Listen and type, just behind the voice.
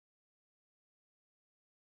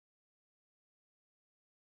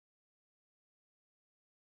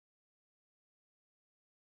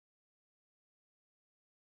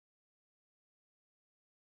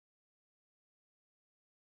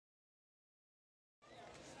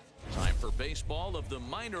Baseball of the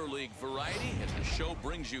minor league variety as the show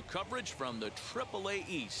brings you coverage from the AAA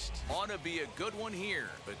East. Ought to be a good one here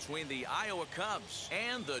between the Iowa Cubs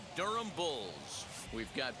and the Durham Bulls.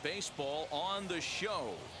 We've got baseball on the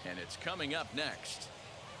show, and it's coming up next.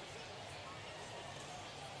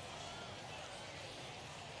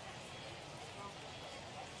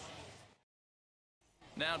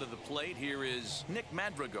 Now to the plate, here is Nick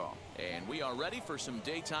Madrigal, and we are ready for some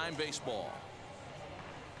daytime baseball.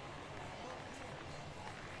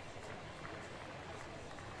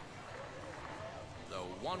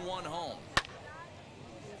 The 1-1 home.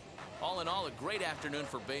 All in all, a great afternoon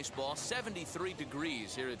for baseball. 73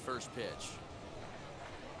 degrees here at first pitch.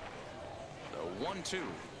 The 1-2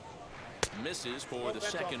 misses for the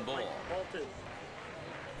second ball. Ball two.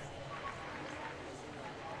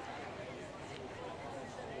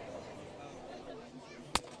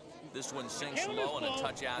 This one sinks low and a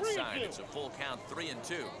touch outside. It's a full count,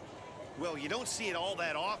 3-2. Well, you don't see it all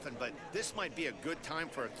that often, but this might be a good time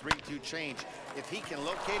for a 3-2 change. If he can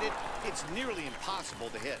locate it, it's nearly impossible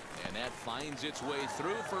to hit. And that finds its way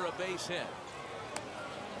through for a base hit.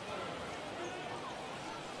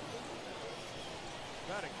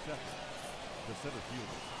 That accepts the center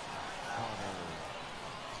fielder, Connor.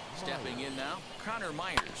 Stepping in now, Connor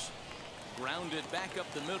Myers. Grounded back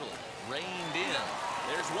up the middle. Reined in.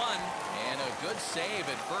 There's one. And a good save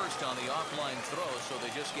at first on the offline throw, so they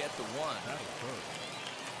just get the one.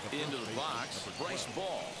 Into the box, Bryce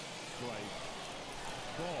Ball.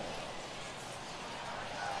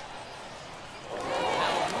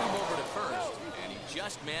 Now a move over to first, and he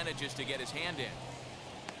just manages to get his hand in.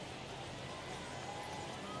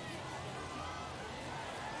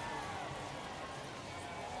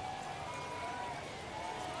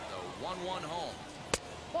 The 1-1 home.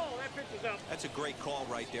 That pitch is up. That's a great call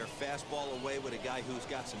right there. Fastball away with a guy who's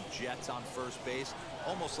got some jets on first base.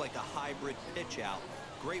 Almost like a hybrid pitch out.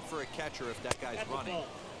 Great for a catcher if that guy's running.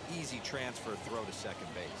 Easy transfer throw to second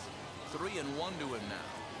base. 3-1 to him now.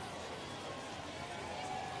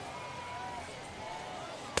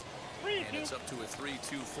 And it's up to a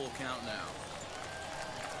 3-2 full count now.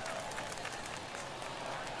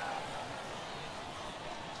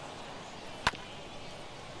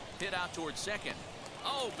 Hit out towards second.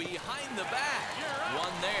 Oh, behind the back.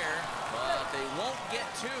 One there, but they won't get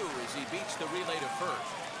two as he beats the relay to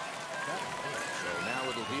first. So now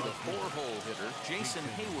it'll be the 4-hole hitter, Jason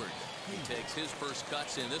Hayward. He takes his first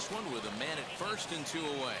cuts in this one with a man at first and 2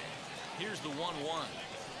 away. Here's the 1-1.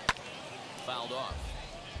 Fouled off.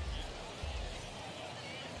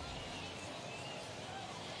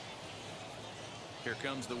 Here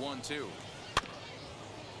comes the 1-2.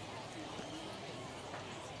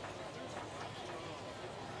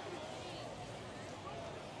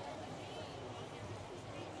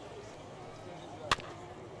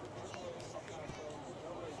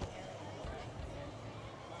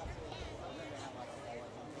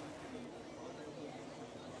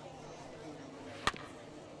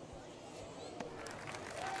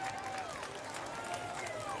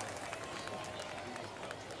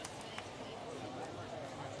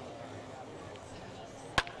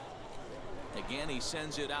 Again, he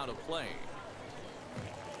sends it out of play.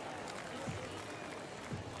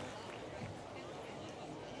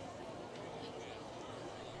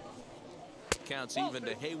 Counts even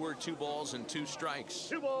to Hayward. 2 balls and 2 strikes.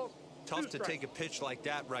 2 balls. Tough to take a pitch like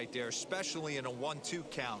that right there, especially in a 1-2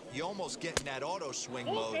 count. You almost get in that auto swing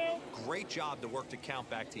mode. Great job to work the count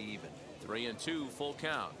back to even. 3-2 full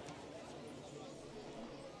count.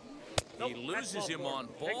 He loses him on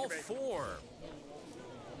ball 4.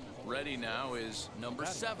 Ready now is number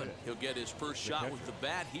 7. He'll get his first shot with the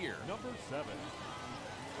bat here. Number 7.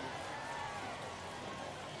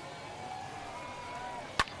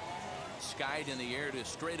 Skied in the air to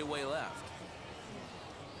straightaway left.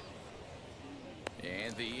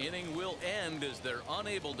 And the inning will end as they're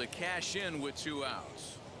unable to cash in with 2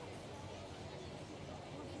 outs.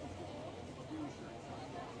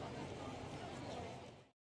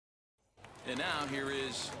 And now here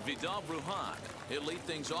is Vidal Brujan. He'll lead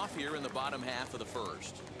things off here in the bottom half of the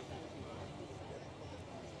first.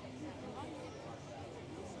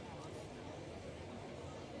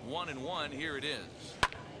 One and one, here it is.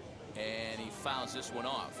 And he fouls this one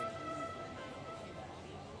off.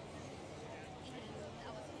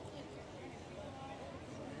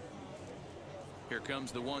 Here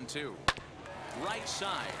comes the 1-2. Right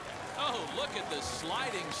side. Oh, look at the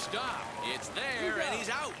sliding stop. It's there, and he's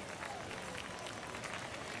out.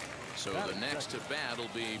 So the next to bat will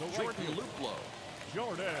be Jordan Luplow.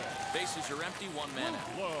 Jordan. Bases are empty, 1 man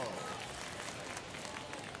out.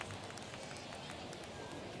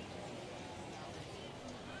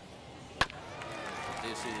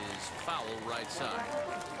 This is foul right side.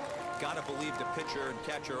 Gotta believe the pitcher and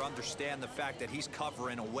catcher understand the fact that he's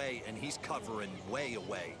covering away, and he's covering way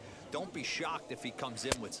away. Don't be shocked if he comes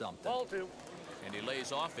in with something. Ball 2. And he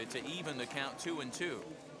lays off it to even the count 2-2.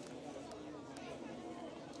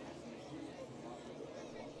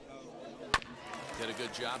 Did a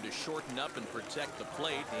good job to shorten up and protect the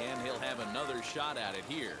plate, and he'll have another shot at it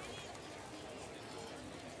here.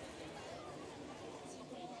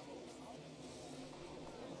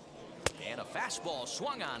 And a fastball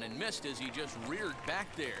swung on and missed as he just reared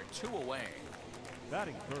back there. 2 away.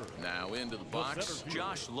 Batting third. Now into the box,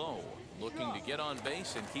 Josh Lowe, looking to get on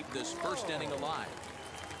base and keep this first inning alive.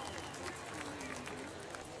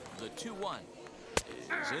 The 2-1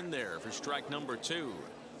 is in there for strike number 2.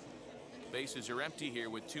 Bases are empty here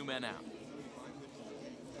with 2 men out.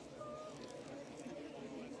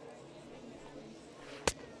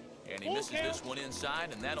 And he misses this one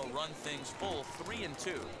inside, and that'll run things full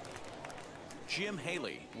 3-2. Jim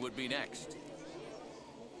Haley would be next.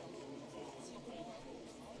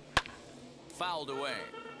 Fouled away.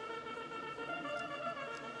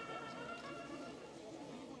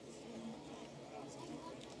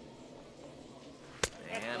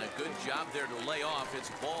 And a good job there to lay off. It's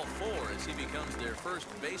ball 4 as he becomes their first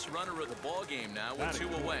base runner of the ball game now with 2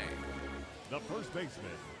 away. The first baseman,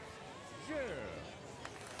 Jim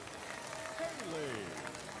Haley.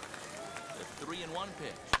 The 3-1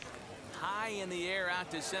 pitch. High in the air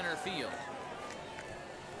out to center field.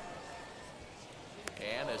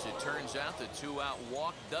 And as it turns out, the 2-out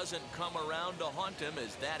walk doesn't come around to haunt him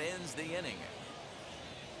as that ends the inning.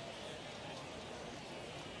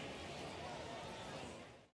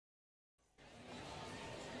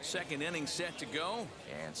 Second inning set to go,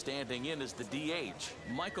 and standing in is the DH,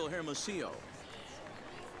 Michael Hermosillo.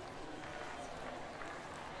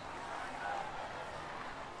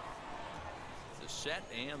 The set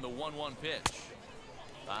and the 1-1 pitch.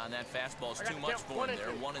 And that fastball's too much for him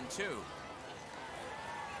there. 1-2.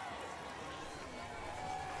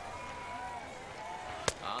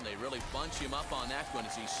 They really bunch him up on that one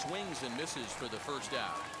as he swings and misses for the first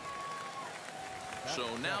out. So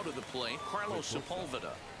now to the plate, Carlos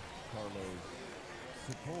Sepulveda.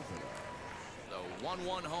 The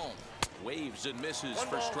 1-1 home. Waves and misses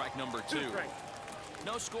for strike number 2.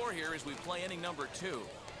 No score here as we play inning number 2.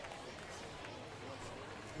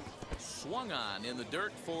 Swung on in the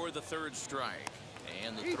dirt for the 3rd strike.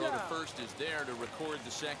 And the throw to first is there to record the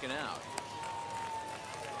 2nd out.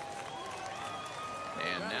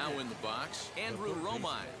 And now in the box, Andrew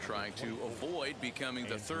Romine trying to avoid becoming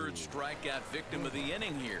the 3rd strikeout victim of the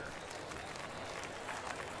inning here.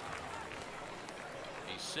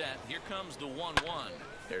 He's set. Here comes the 1-1.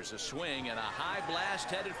 There's a swing and a high blast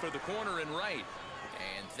headed for the corner and right.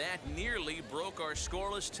 And that nearly broke our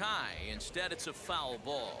scoreless tie. Instead, it's a foul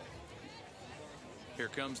ball. Here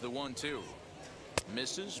comes the 1-2.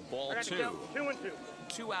 Misses, ball 2. 2-2.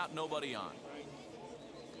 2 out, nobody on.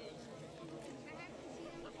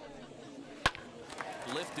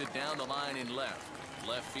 Lifted down the line in left.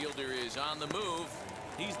 Left fielder is on the move.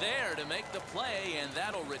 He's there to make the play, and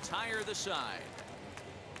that'll retire the side.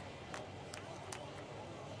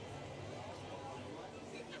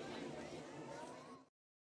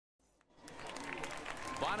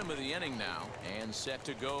 Bottom of the inning now, and set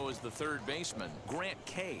to go is the 3rd baseman, Grant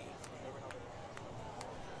Kay.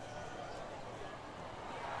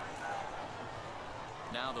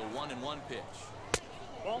 Now the 1-1 pitch.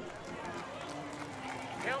 Ball.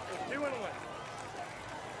 Count is 2-1.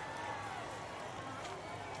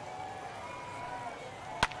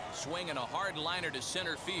 Swinging a hard liner to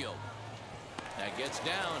center field. That gets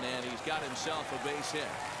down, and he's got himself a base hit.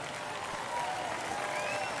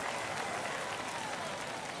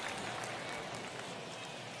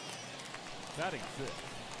 Batting 6th,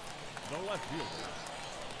 the left fielder,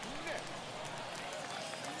 Nick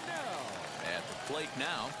Schnell. At the plate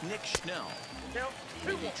now, Nick Schnell. Count 2-1.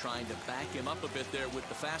 Maybe trying to back him up a bit there with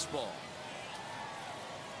the fastball.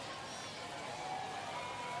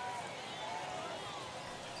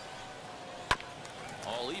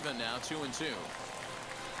 All even now, 2-2.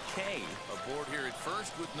 Kay aboard here at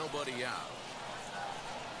first with nobody out.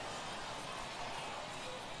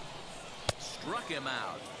 Struck him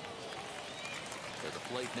out. To the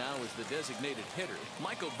plate now is the designated hitter,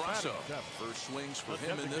 Michael Brasso. First swings for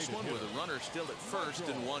him in this one with a runner still at first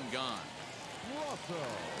and 1 gone.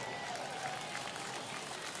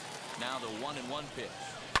 Now the 1-1 pitch.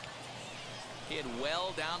 Hit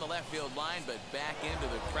well down the left field line, but back into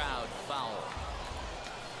the crowd, foul.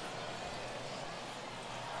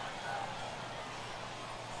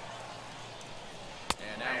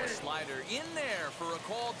 And now a slider in there for a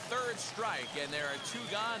called third strike, and there are 2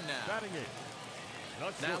 gone now. Batting eighth.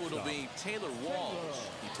 Now it'll be Taylor Walls.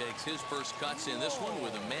 He takes his first cuts in this one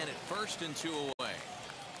with a man at first and 2 away.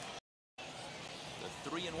 The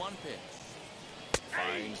 3-1 pitch.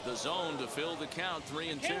 Finds the zone to fill the count.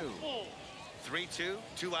 3-2. 3-2,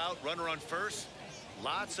 2 out, runner on first.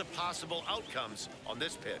 Lots of possible outcomes on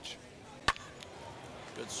this pitch.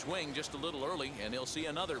 Good swing just a little early, and he'll see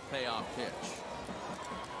another payoff pitch.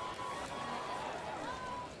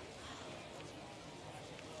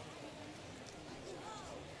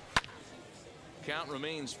 Count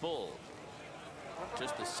remains full.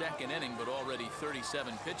 Just the second inning, but already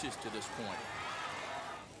 37 pitches to this point.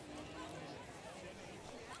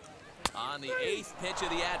 On the 8th pitch of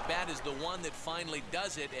the at-bat is the one that finally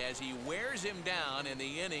does it as he wears him down, and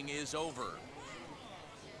the inning is over.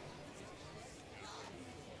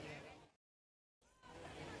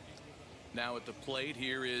 Now at the plate,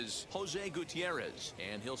 here is Jose Gutierrez,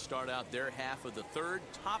 and he'll start out their half of the third,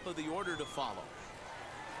 top of the order to follow.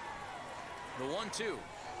 The 1-2.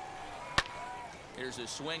 Here's a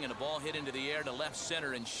swing and a ball hit into the air to left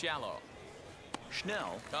center and shallow.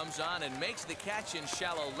 Schnell comes on and makes the catch in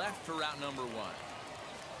shallow left for route number 1.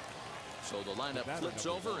 So the lineup flips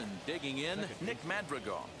over, and digging in, Nick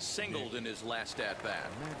Madrigal singled in his last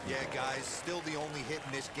at-bat. Yeah, guys, still the only hit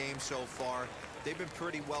in this game so far. They've been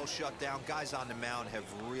pretty well shut down. Guys on the mound have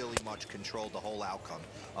really much controlled the whole outcome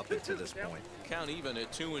up until this point. Count even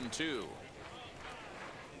at 2-2.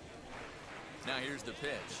 Now here's the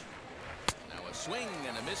pitch. Now a swing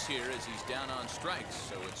and a miss here as he's down on strikes.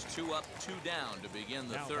 So it's 2 up, 2 down to begin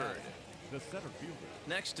the third. The center fielder.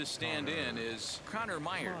 Next to stand in is Connor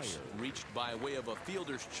Myers, reached by way of a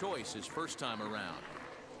fielder's choice his first time around.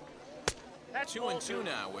 2-2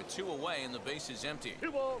 now with 2 away and the base is empty.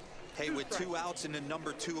 Hey, with 2 outs in the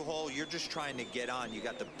number 2 hole, you're just trying to get on. You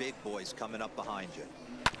got the big boys coming up behind you.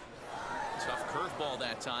 Tough curveball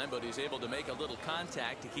that time, but he's able to make a little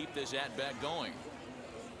contact to keep this at-bat going.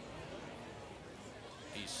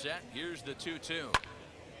 He's set. Here's the 2-2.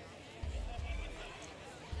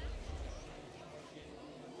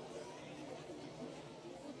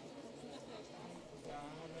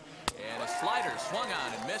 And a slider swung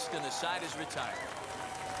on and missed, and the side is retired.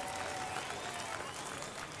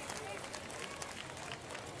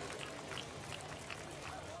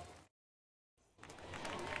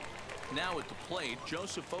 Now at the plate,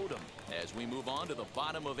 Joseph Odom, as we move on to the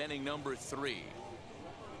bottom of inning number 3.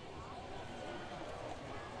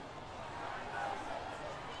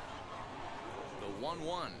 The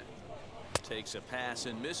 1-1 takes a pass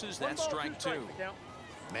and misses. That's strike 2.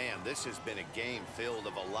 Man, this has been a game filled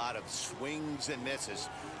of a lot of swings and misses.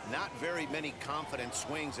 Not very many confident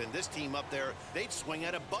swings, and this team up there, they'd swing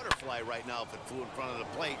at a butterfly right now if it flew in front of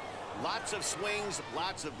the plate. Lots of swings,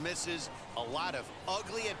 lots of misses, a lot of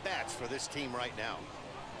ugly at-bats for this team right now.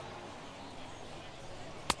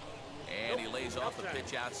 And he lays off the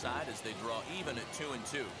pitch outside as they draw even at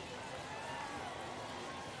 2-2.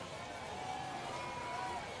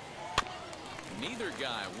 Neither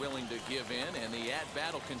guy willing to give in, and the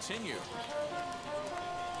at-bat will continue.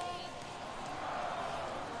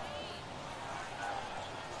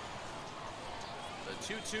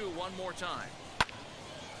 The 2-2 one more time.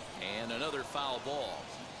 And another foul ball.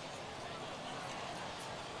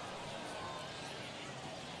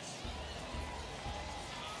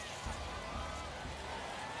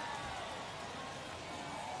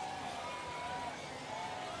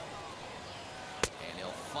 And he'll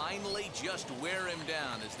finally just wear him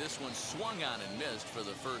down as this one swung on and missed for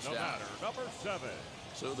the first out. Number 7.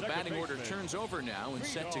 So the batting order turns over now and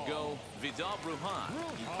set to go Vidal Brujan.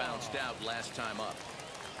 He bounced out last time up.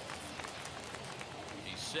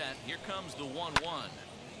 Set. Here comes the 1-1.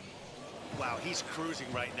 Wow, he's cruising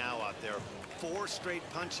right now out there. 4 straight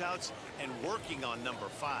punch outs and working on number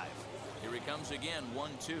 5. Here he comes again.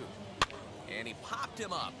 1-2, and he popped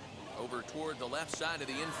him up over toward the left side of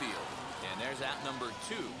the infield, and there's out number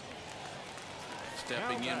 2.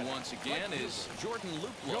 Stepping in once again is Jordan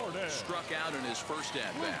Luplow. Struck out in his first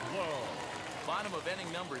at bat. Bottom of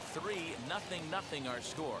inning number 3. 0-0 our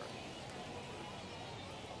score.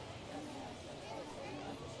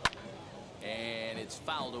 And it's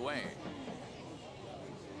fouled away.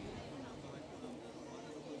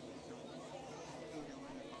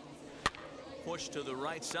 Push to the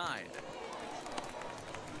right side.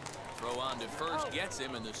 Throw on to first, gets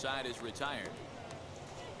him, and the side is retired.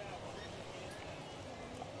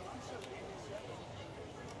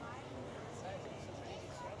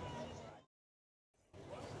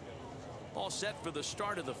 Ball set for the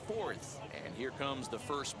start of the fourth. And here comes the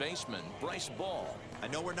first baseman, Bryce Ball. I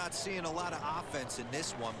know we're not seeing a lot of offense in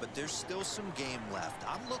this one, but there's still some game left.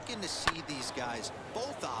 I'm looking to see these guys,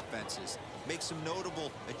 both offenses, make some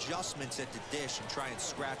notable adjustments at the dish and try and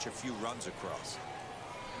scratch a few runs across.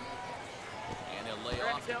 And he'll lay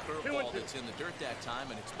off the curveball that's in the dirt that time,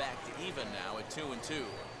 and it's back to even now at 2-2.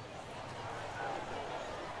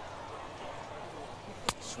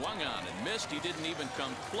 Swung on and missed. He didn't even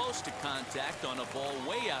come close to contact on a ball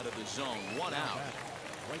way out of the zone. 1 out.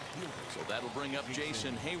 So that'll bring up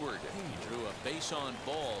Jason Hayward. He drew a base on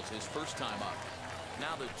balls his first time up.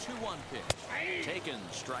 Now the 2-1 pitch. Taken,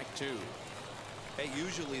 strike 2. Hey,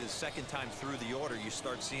 usually the second time through the order you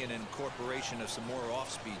start seeing an incorporation of some more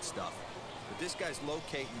off-speed stuff. But this guy's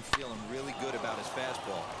locating, feeling really good about his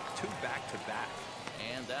fastball. 2 back-to-back.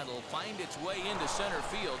 And that'll find its way into center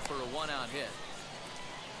field for a 1-out hit.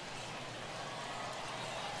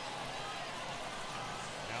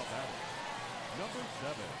 Now batting, number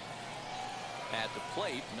 7. At the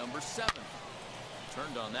plate, number 7.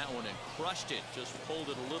 Turned on that one and crushed it. Just pulled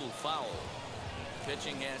it a little foul.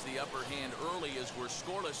 Pitching has the upper hand early as we're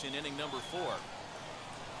scoreless in inning number 4.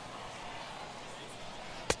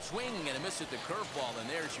 Swing and a miss at the curveball, and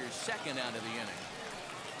there's your second out of the inning.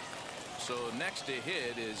 So next to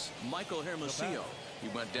hit is Michael Hermosillo. He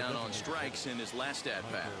went down on strikes in his last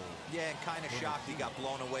at-bat. Yeah, and kind of shocked he got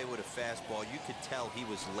blown away with a fastball. You could tell he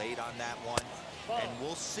was late on that one. And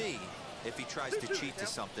we'll see if he tries to cheat to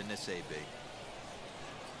something this AB.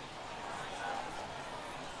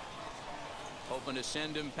 Hoping to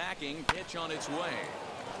send him packing. Pitch on its way.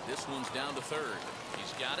 This one's down to third.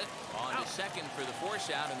 He's got it. On to second for the force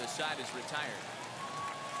out, and the side is retired.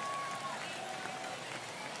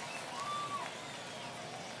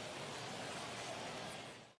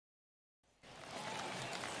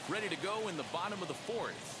 Ready to go in the bottom of the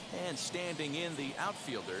fourth. And standing in the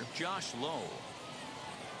outfielder, Josh Lowe.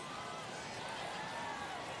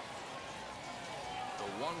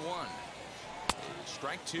 The 1-1.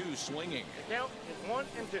 Strike 2 swinging. The count is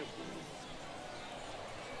 1-2.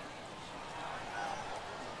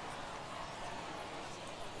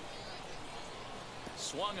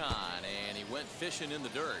 Swung on, and he went fishing in the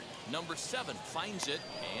dirt. Number 7 finds it,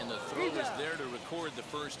 and the throw is there to record the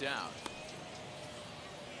first out.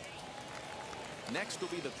 Next will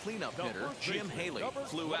be the cleanup hitter, Jim Haley.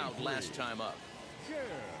 Flew out last time up. Jim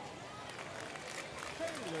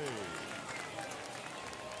Haley.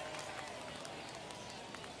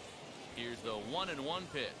 Here's the 1-1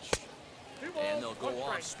 pitch. And they'll go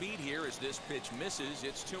off speed here as this pitch misses.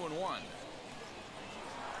 It's 2-1.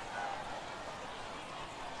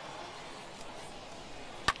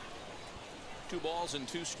 2 balls and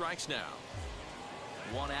 2 strikes now.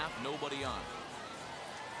 1 out, nobody on.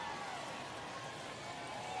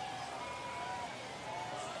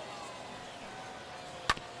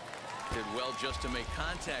 Did well just to make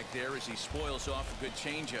contact there as he spoils off a good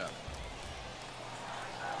changeup.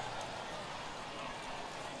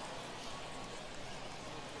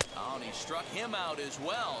 Oh, and he struck him out as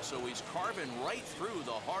well, so he's carving right through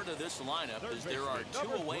the heart of this lineup as there are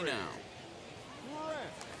 2 away now.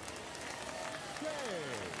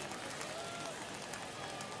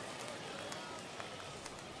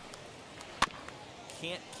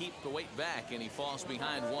 Can't keep the weight back, and he falls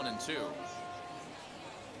behind 1 and 2.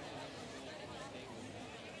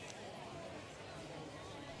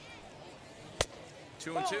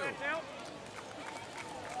 Two and 2.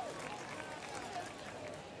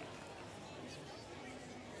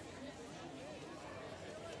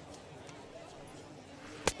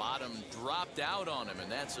 Bottom dropped out on him,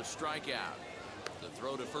 and that's a strikeout. The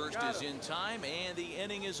throw to first is in time, and the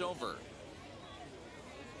inning is over.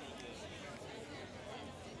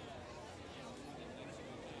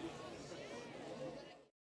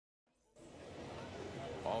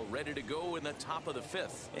 All ready to go in the top of the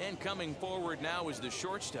 5th. And coming forward now is the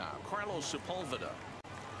shortstop, Carlos Sepulveda.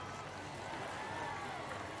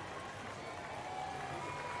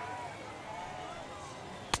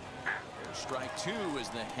 Strike 2 as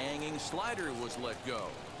the hanging slider was let go.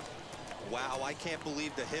 Wow, I can't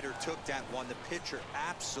believe the hitter took that one. The pitcher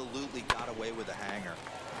absolutely got away with a hanger.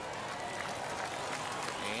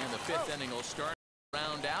 And the 5th inning will start.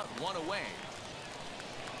 Round out, 1 away.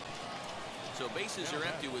 So bases are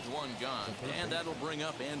empty with 1 gone, and that'll bring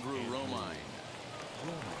up Andrew Romine.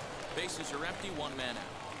 Bases are empty, 1 man out.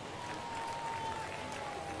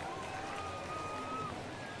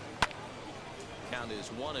 Count is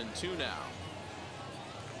 1 and 2 now.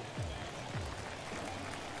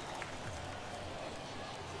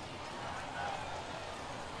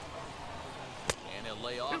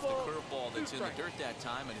 lay off the curveball that's in the dirt that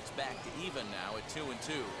time, and it's back to even now at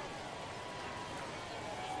 2-2.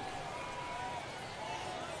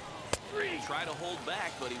 Try to hold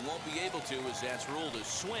back, but he won't be able to, as that's ruled a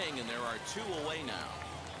swing, and there are 2 away now.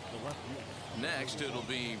 Next, it'll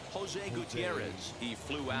be Jose Gutierrez. He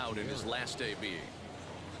flew out in his last AB.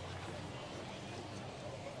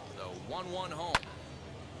 The 1-1 home.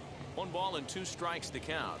 1 ball and 2 strikes to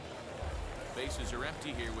count. Bases are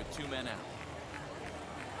empty here with 2 men out.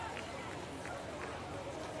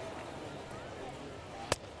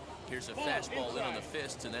 Here's a fastball in on the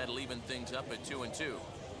fists, and that'll even things up at 2-2.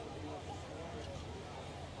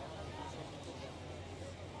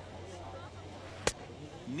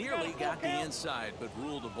 Nearly got the inside, but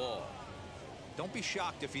ruled the ball. Don't be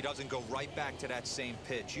shocked if he doesn't go right back to that same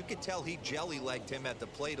pitch. You could tell he jelly-legged him at the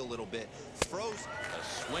plate a little bit. Throws. A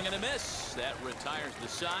swing and a miss. That retires the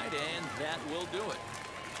side, and that will do it.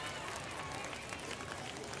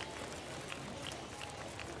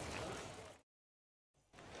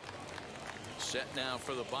 Set now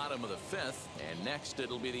for the bottom of the 5th, and next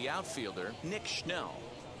it'll be the outfielder, Nick Schnell.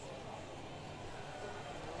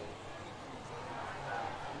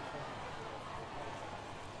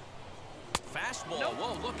 Fastball. Nope.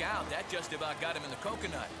 Whoa, look out. That just about got him in the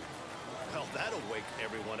coconut. Well, that'll wake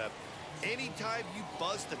everyone up. Anytime you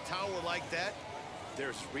buzz the tower like that,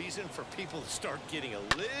 there's reason for people to start getting a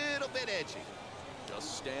little bit edgy.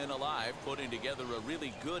 Just staying alive, putting together a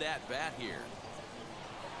really good at-bat here.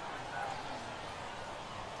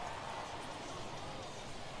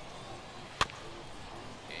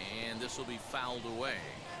 And this will be fouled away.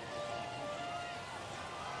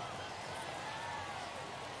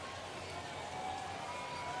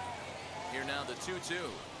 Here now the 2-2.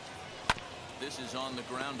 This is on the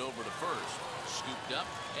ground over to first. Scooped up,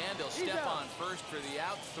 and he'll step on first for the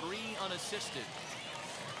out. 3 unassisted.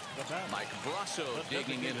 Mike Brasso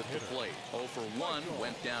digging in at the plate. 0 for 1,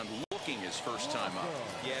 went down looking his first time up.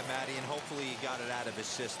 Yeah, Matty, and hopefully he got it out of his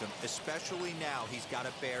system. Especially now, he's got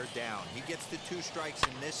to bear down. He gets the 2 strikes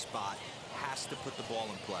in this spot. Has to put the ball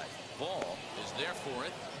in play. Ball is there for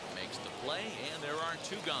it. Makes the play, and there are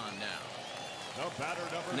 2 gone now.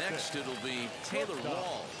 Next, it'll be Taylor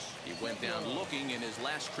Walls. He went down looking in his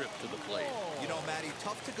last trip to the plate. You know, Matty,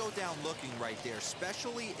 tough to go down looking right there,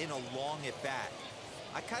 especially in a long at-bat.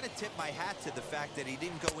 I kind of tip my hat to the fact that he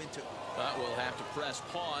didn't go into. But we'll have to press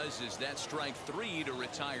pause as that strike 3 to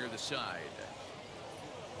retire the side.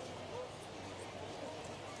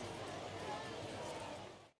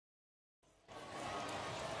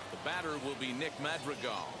 The batter will be Nick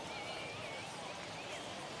Madrigal.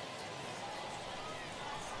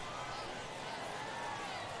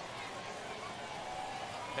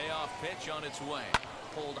 Payoff pitch on its way.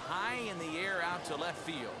 Pulled high in the air out to left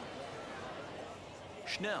field.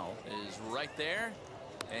 Schnell is right there,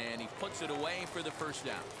 and he puts it away for the first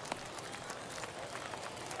down.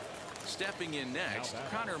 Stepping in next,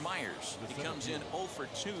 Connor Myers. He comes in 0 for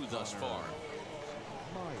 2 thus far.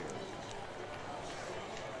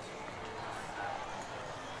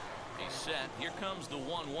 He's set. Here comes the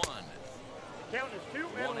 1-1. Count is 2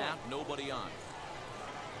 and 1 out, nobody on.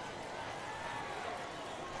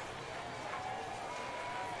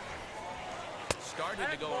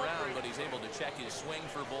 Started to go around, but he's able to check his swing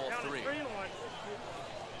for ball 3.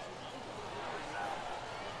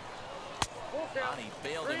 He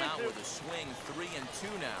bailed him out with a swing.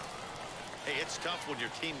 3-2 now. Hey, it's tough when your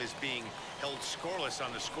team is being held scoreless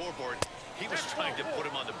on the scoreboard. He was trying to put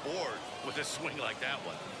him on the board with a swing like that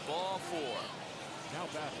one. Ball 4. Now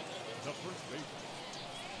batting, the first baseman,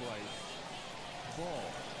 Bryce Ball.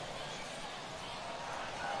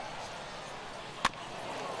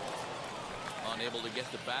 Unable to get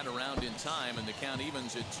the bat around in time, and the count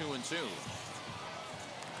evens at 2-2.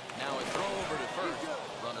 Now a throw over to first.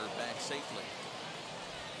 Runner back safely.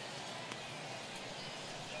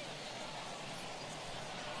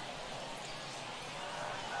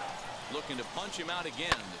 Looking to punch him out again.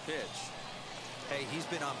 The pitch. Hey, he's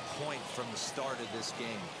been on point from the start of this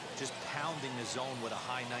game. Just pounding the zone with a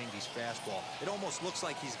high 90s fastball. It almost looks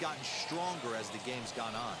like he's gotten stronger as the game's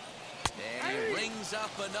gone on. And he rings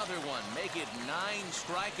up another one. Make it 9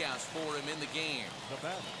 strikeouts for him in the game.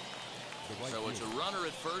 So it's a runner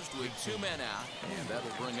at first with 2 men out. And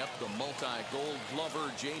that'll bring up the multi-gold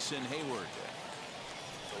glover Jason Hayward.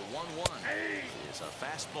 The 1-1 is a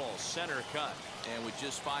fastball center cut. And with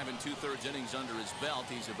just 5 2/3 innings under his belt,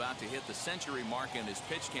 he's about to hit the century mark in his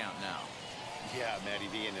pitch count now. Yeah, Matty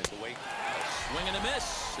V in his way. A swing and a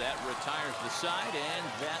miss. That retires the side, and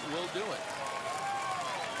that will do it.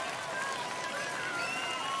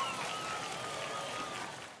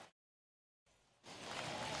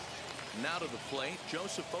 Now to the plate,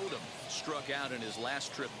 Joseph Odom struck out in his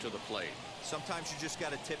last trip to the plate. Sometimes you just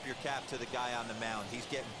got to tip your cap to the guy on the mound. He's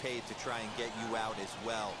getting paid to try and get you out as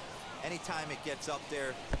well. Anytime it gets up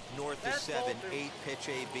there north of 7, 8 pitch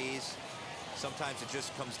ABs, sometimes it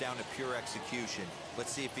just comes down to pure execution.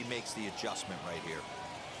 Let's see if he makes the adjustment right here.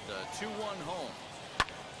 The 2-1 home.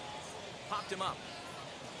 Popped him up.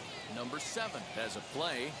 Number 7 has a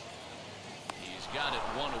play. He's got it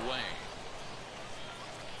one away.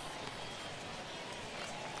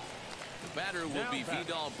 The batter will be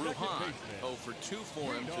Vidal Brujan. 0 for 2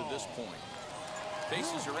 for him to this point.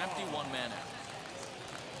 Bases are empty, 1 man out.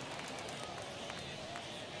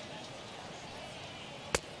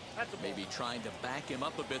 Maybe trying to back him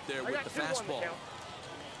up a bit there with the fastball.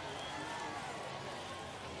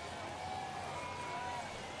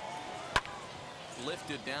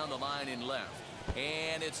 Lifted down the line in left.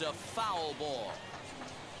 And it's a foul ball.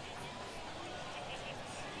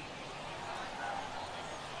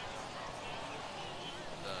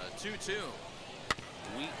 The 2-2.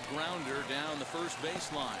 Weak grounder down the first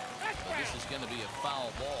baseline. But this is going to be a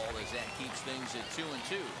foul ball as that keeps things at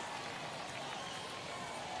 2-2.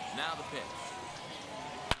 Now the pitch.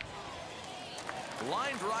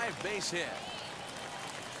 Line drive base hit.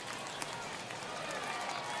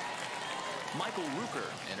 Michael Rooker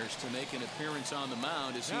enters to make an appearance on the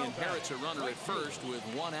mound as he inherits a runner at first with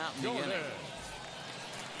 1 out in the inning.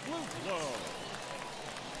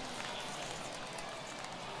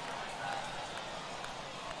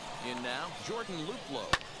 In now, Jordan Luplow.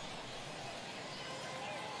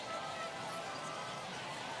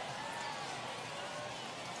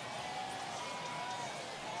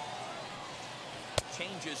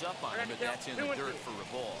 Changes up on him, but that's in the dirt for a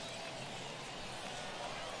ball.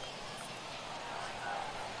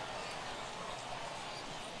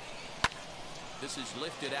 This is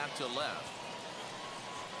lifted out to left.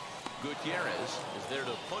 Gutierrez is there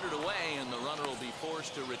to put it away, and the runner will be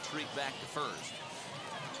forced to retreat back to first.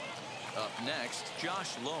 Up next,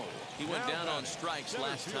 Josh Lowe. He went down on strikes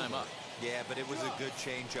last time up. Yeah, but it was a good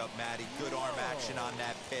changeup, Matty. Good arm action on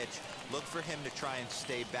that pitch. Look for him to try and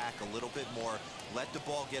stay back a little bit more. Let the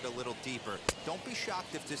ball get a little deeper. Don't be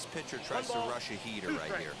shocked if this pitcher tries to rush a heater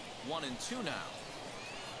right here. 1-2 now.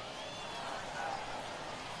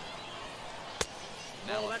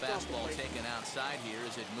 Now a fastball taken outside here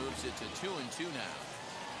as it moves it to 2-2 now.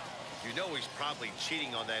 You know he's probably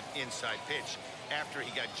cheating on that inside pitch after he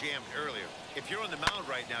got jammed earlier. If you're on the mound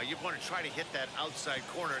right now, you want to try to hit that outside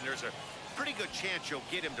corner, and there's a pretty good chance you'll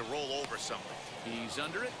get him to roll over something. He's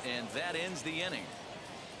under it, and that ends the inning.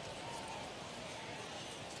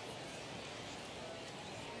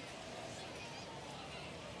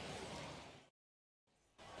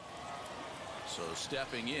 So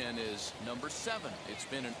stepping in is number 7. It's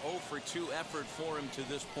been an 0 for 2 effort for him to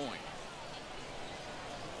this point.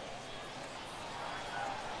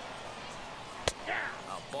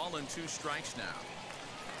 A ball and 2 strikes now.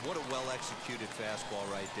 What a well-executed fastball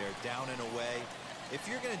right there, down and away. If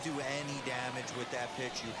you're going to do any damage with that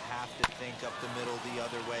pitch, you have to think up the middle the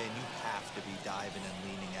other way, and you have to be diving and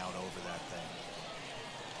leaning out over that thing.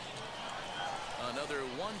 Another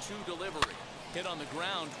 1-2 delivery. Hit on the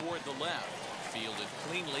ground toward the left. Fielded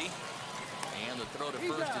cleanly. And the throw to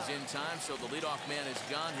first is in time, so the leadoff man is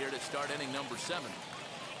gone here to start inning number 7.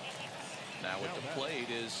 Now at the plate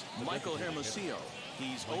is Michael Hermosillo.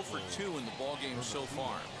 He's 0 for 2 in the ballgame so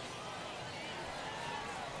far.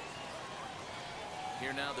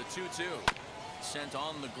 Here now the 2-2. Sent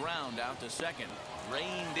on the ground out to second.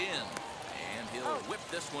 Reined in. And he'll whip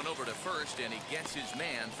this one over to first, and he gets his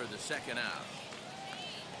man for the second out.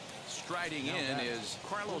 Striding in is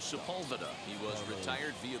Carlos Sepulveda. He was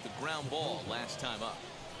retired via the ground ball last time up.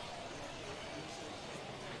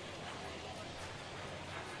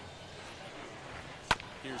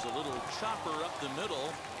 Here's a little chopper up the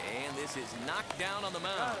middle, and this is knocked down on the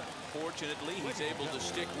mound. Fortunately, he's able to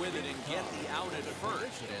stick with it and get the out at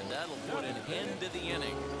first, and that'll put an end to the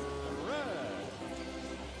inning.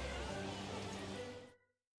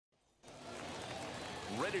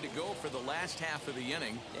 Ready to go for the last half of the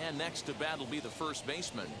inning, and next to bat will be the first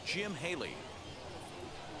baseman, Jim Haley.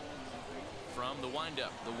 From the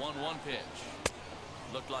windup, the 1-1 pitch.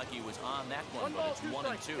 Looked like he was on that one, but it's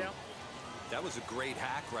 1-2. That was a great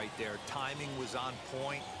hack right there. Timing was on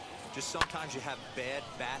point. Just sometimes you have bad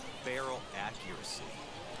bat barrel accuracy.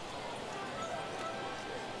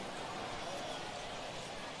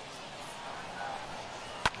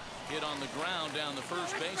 Hit on the ground down the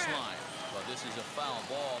first baseline. But this is a foul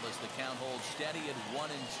ball as the count holds steady at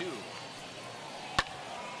 1-2.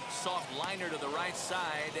 Soft liner to the right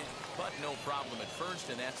side, but no problem at first,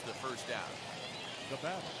 and that's the first out. The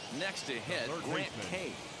batter. Next to hit, Grant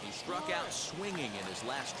Kay. He struck out swinging in his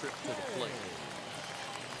last trip to the plate.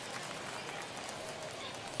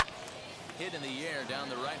 Hit in the air down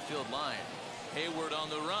the right field line. Hayward on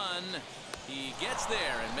the run. He gets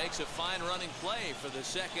there and makes a fine running play for the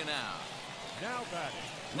second out. Now batting.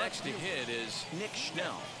 Next to hit is Nick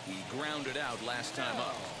Schnell. He grounded out last time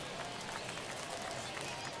up.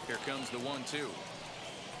 Here comes the 1-2.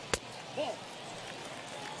 Ball.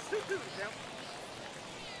 2-2 count.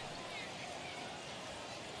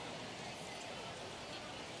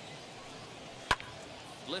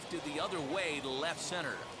 Lifted the other way to left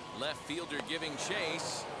center. Left fielder giving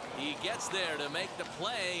chase. He gets there to make the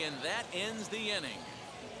play, and that ends the inning.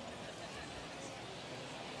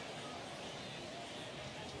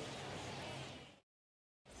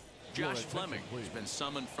 Josh Fleming has been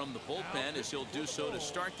summoned from the bullpen as he'll do so to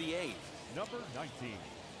start the 8th. Number 19.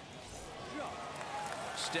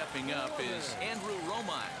 Stepping up is Andrew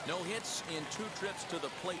Romine. No hits in 2 trips to the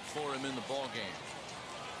plate for him in the ballgame.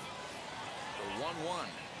 The 1-1.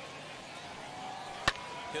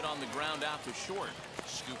 Hit on the ground out to short.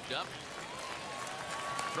 Scooped up.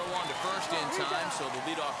 Throw on to first in time, so the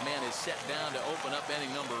leadoff man is set down to open up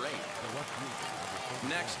inning number 8.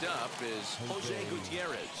 Next up is Jose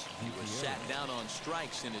Gutierrez. He was sat down on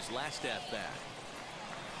strikes in his last at-bat.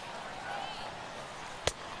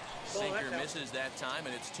 Sinker misses that time,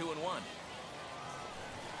 and it's 2-1.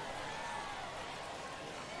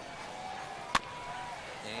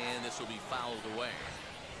 And this will be fouled away.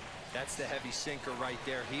 That's the heavy sinker right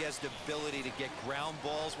there. He has the ability to get ground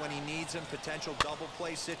balls when he needs them, potential double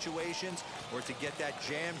play situations, or to get that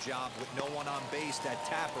jam job with no one on base, that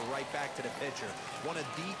tapper right back to the pitcher. One of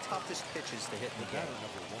the toughest pitches to hit in the game.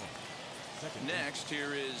 Next,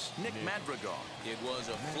 here is Nick Madrigal. It was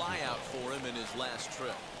a flyout for him in his last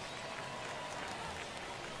trip.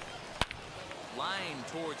 Line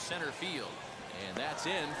towards center field, and that's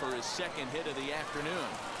in for his second hit of the afternoon.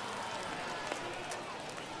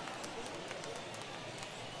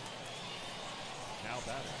 Now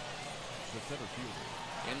batting. The center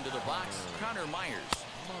fielder. Into the box, Connor Myers.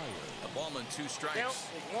 A ball and 2 strikes. Count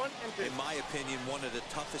is 1 and 2. In my opinion, one of the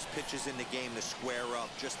toughest pitches in the game to square up.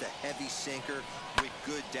 Just a heavy sinker with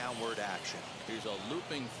good downward action. Here's a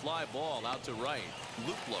looping fly ball out to right.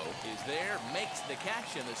 Luplo is there, makes the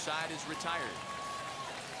catch, and the side is retired.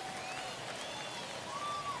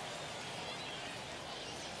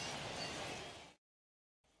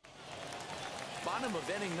 Bottom of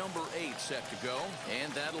inning number 8 set to go,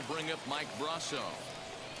 and that'll bring up Mike Brasso.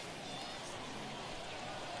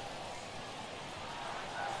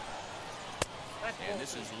 And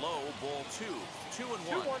this is low, ball 2.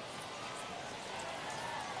 2-1.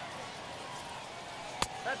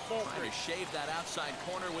 That's ball 3. Trying to shave that outside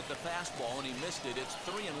corner with the fastball, and he missed it. It's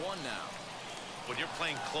 3-1 now. When you're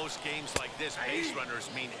playing close games like this, base runners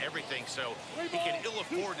mean everything, so he can ill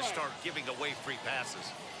afford to start giving away free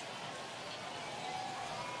passes.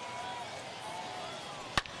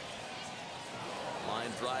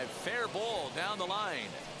 Line drive, fair ball down the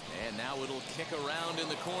line. And now it'll kick around in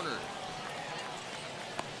the corner.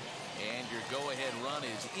 And your go-ahead run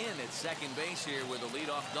is in at second base here with a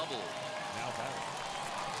leadoff double. Now batting.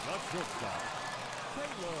 The shortstop.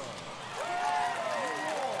 Taylor.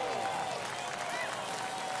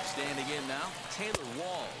 Standing in now, Taylor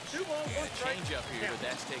Walls. 2 balls, 1 And a strike. change up here, but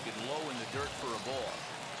that's taken low in the dirt for a ball.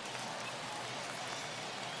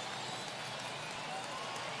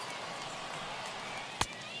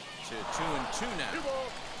 To 2-2 now. 2 balls,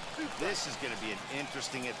 2 strikes. This is going to be an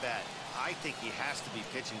interesting at-bat. I think he has to be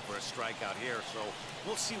pitching for a strikeout here, so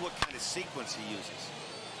we'll see what kind of sequence he uses.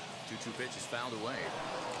 2-2 pitch is fouled away.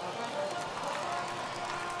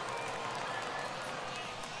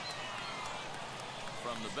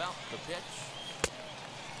 From the belt, the pitch.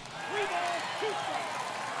 3 balls, 2 strikes.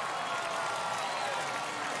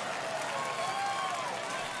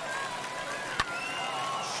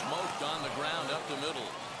 Smoked on the ground up the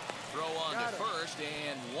middle. Throw on to first,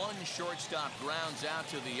 and one shortstop grounds out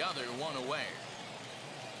to the other, 1 away.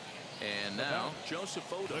 And now Joseph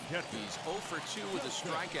Odom. He's 0 for 2 with a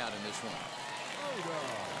strikeout in this one.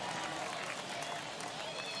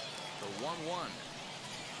 The 1-1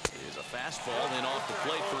 is a fastball, then off the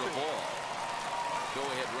plate for a ball.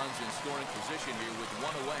 Go-ahead runs in scoring position here with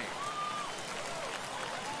 1 away.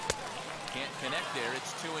 Can't connect there.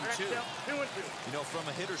 It's 2-2. 2-2. You know, from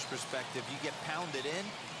a hitter's perspective, you get pounded in,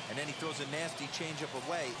 and then he throws a nasty changeup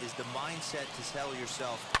away. Is the mindset to tell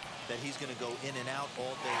yourself that he's going to go in and out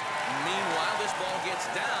all day? Meanwhile, this ball gets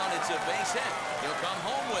down. It's a base hit. He'll come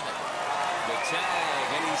home with it. The tag,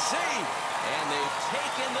 and he's safe. And they've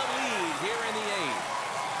taken the lead here in the 8th.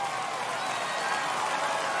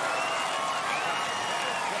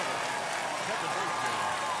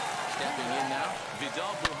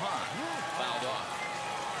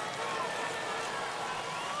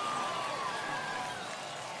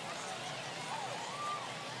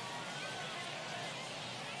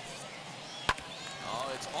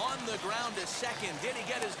 the ground to second. Did he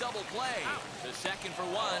get his double play? To second for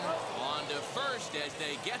one. On to first as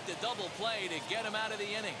they get the double play to get him out of the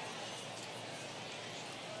inning.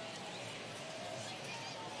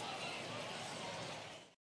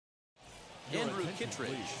 Andrew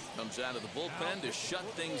Kittredge comes out of the bullpen to shut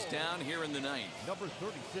things down here in the ninth. Number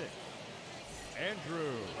 36,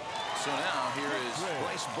 Andrew. So now here is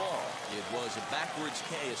Bryce Ball. It was a backwards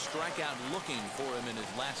K, a strikeout looking for him in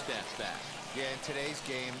his last at-bat. Yeah, in today's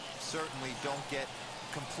game, certainly don't get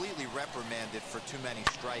completely reprimanded for too many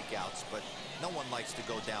strikeouts, but no one likes to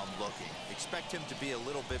go down looking. Expect him to be a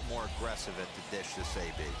little bit more aggressive at the dish this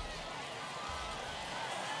AB.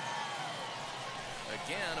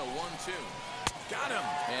 Again, a 1-2. Got him.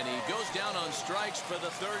 And he goes down on strikes for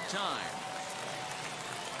the third time.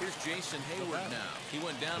 Here's Jason Hayward now. He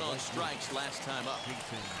went down on strikes last time up.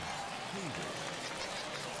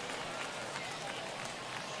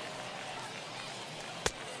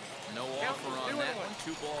 No offer on that one.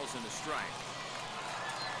 2 balls and a strike.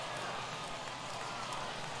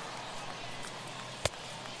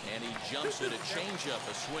 And he jumps at a changeup,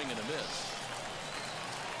 a swing and a miss.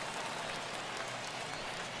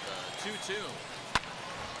 2-2.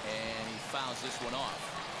 And he fouls this one off.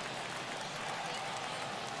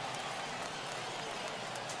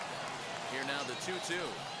 Here now the 2-2.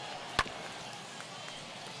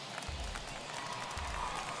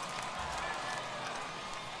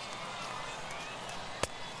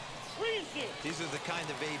 These are the kind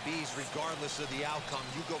of ABs, regardless of the outcome.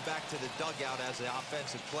 You go back to the dugout as an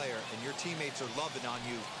offensive player, and your teammates are loving on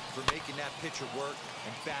you for making that pitcher work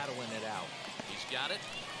and battling it out. He's got it.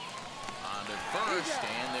 On to first,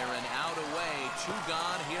 and they're an out away. 2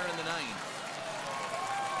 gone here in the ninth.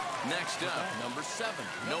 Next up, number 7.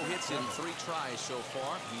 No hits in 3 tries so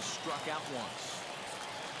far. He's struck out once.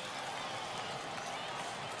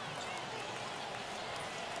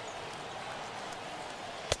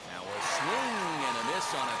 Now a swing and a miss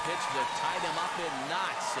on a pitch that tied him up in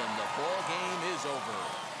knots, and the ball game is over.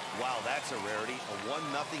 Wow, that's a rarity. A 1-0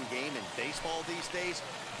 game in baseball these days.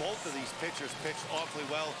 Both of these pitchers pitched awfully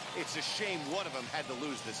well. It's a shame one of them had to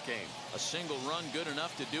lose this game. A single run good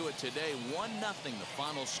enough to do it today. 1-0 the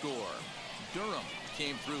final score. Durham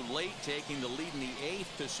came through late, taking the lead in the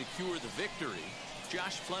 8th to secure the victory.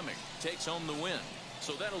 Josh Fleming takes home the win.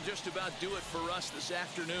 So that'll just about do it for us this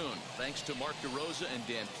afternoon. Thanks to Mark DeRosa and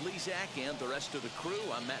Dan Plesac and the rest of the crew.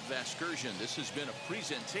 I'm Matt Vasgersian. This has been a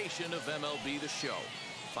presentation of MLB The Show.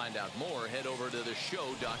 Find out more, head over to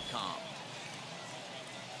theshow.com.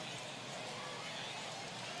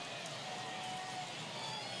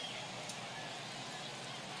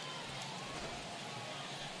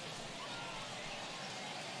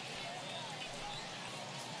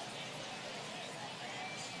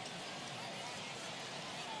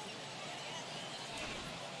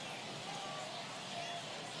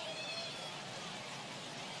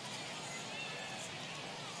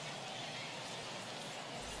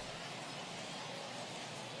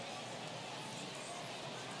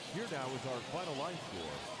 Here now is our final line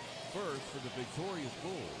score. First for the victorious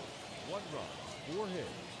Bulls. 1 run, 4 hits,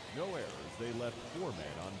 no errors. They left 4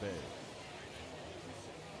 men on base.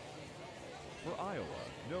 For Iowa,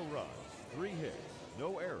 no runs, 3 hits,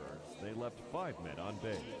 no errors. They left 5 men on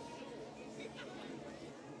base.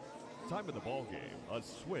 Time of the ball game, a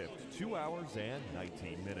swift 2 hours and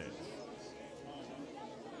 19 minutes.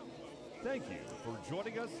 Thank you for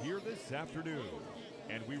joining us here this afternoon.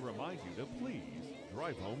 And we remind you to please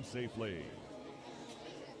drive home safely.